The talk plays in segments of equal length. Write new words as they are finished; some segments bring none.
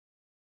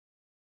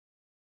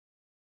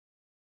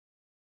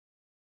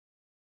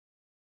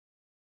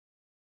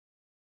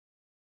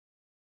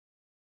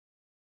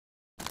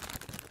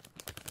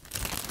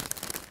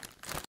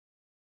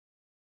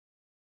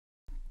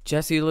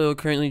Jesse Little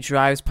currently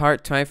drives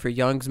part-time for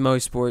Young's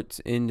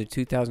Motorsports in the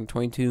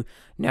 2022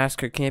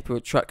 NASCAR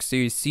Camping Truck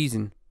Series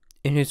season.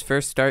 In his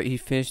first start, he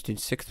finished in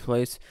 6th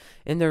place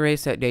in the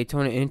race at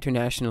Daytona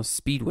International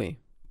Speedway.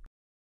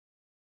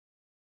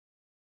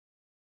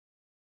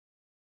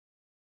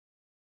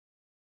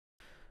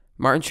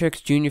 Martin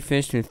Truex Jr.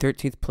 finished in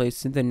 13th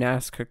place in the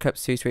NASCAR Cup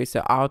Series race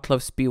at Isle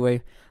Club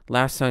Speedway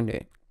last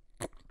Sunday.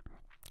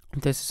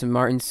 This is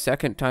Martin's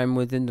second time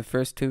within the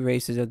first 2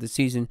 races of the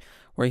season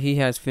where he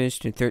has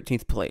finished in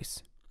 13th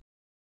place.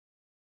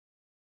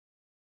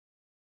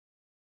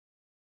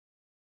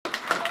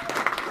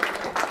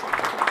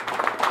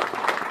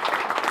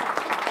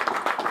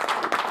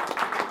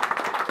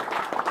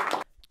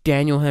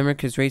 Daniel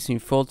Hemrick is racing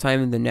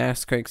full-time in the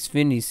NASCAR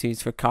Xfinity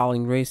Series for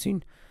Colleen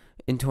Racing.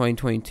 In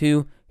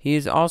 2022, he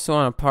is also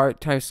on a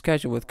part-time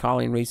schedule with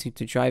Colleen Racing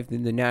to drive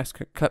in the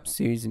NASCAR Cup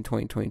Series in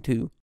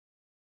 2022.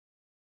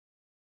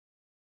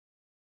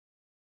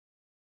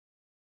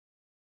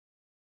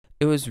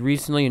 It was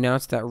recently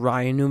announced that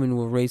Ryan Newman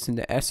will race in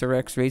the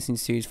SRX Racing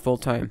Series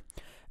full-time.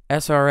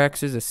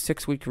 SRX is a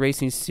 6-week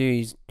racing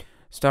series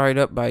started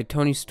up by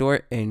Tony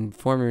Stewart and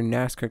former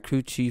NASCAR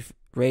crew chief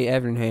Ray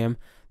Evernham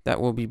that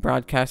will be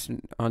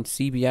broadcasted on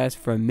CBS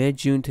from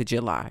mid-June to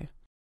July.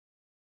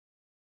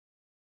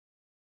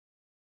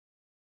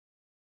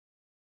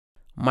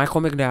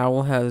 Michael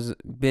McDowell has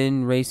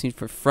been racing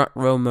for Front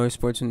Row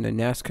Motorsports in the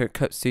NASCAR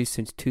Cup Series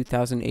since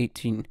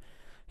 2018.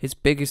 His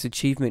biggest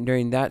achievement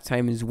during that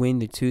time is winning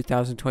the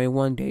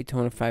 2021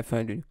 Daytona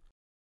 500.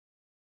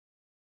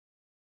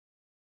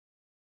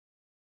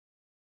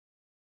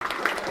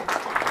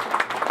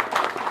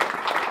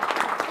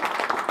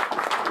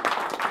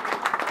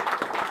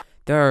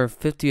 There are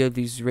 50 of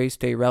these race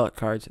day relic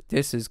cards.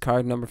 This is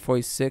card number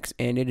 46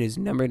 and it is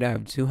numbered out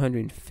of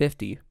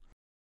 250.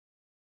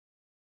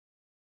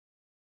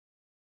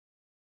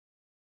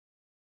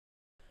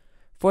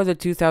 For the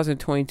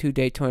 2022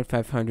 Daytona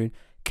 500,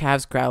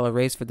 Cavs Growler a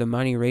race for the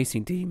Money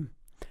Racing team.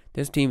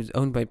 This team is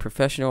owned by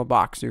professional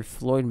boxer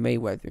Floyd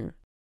Mayweather.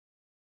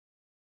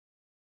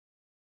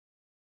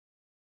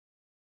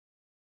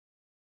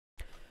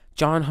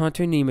 John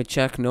Hunter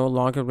Nemechek no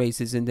longer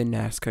races in the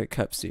NASCAR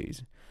Cup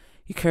Series.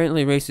 He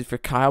currently races for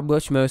Kyle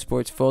Busch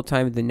Motorsports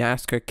full-time in the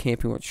NASCAR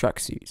Camping World Truck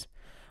Series.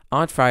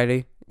 On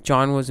Friday,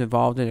 John was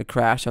involved in a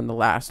crash on the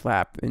last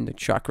lap in the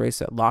truck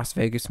race at Las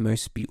Vegas Motor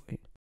Speedway.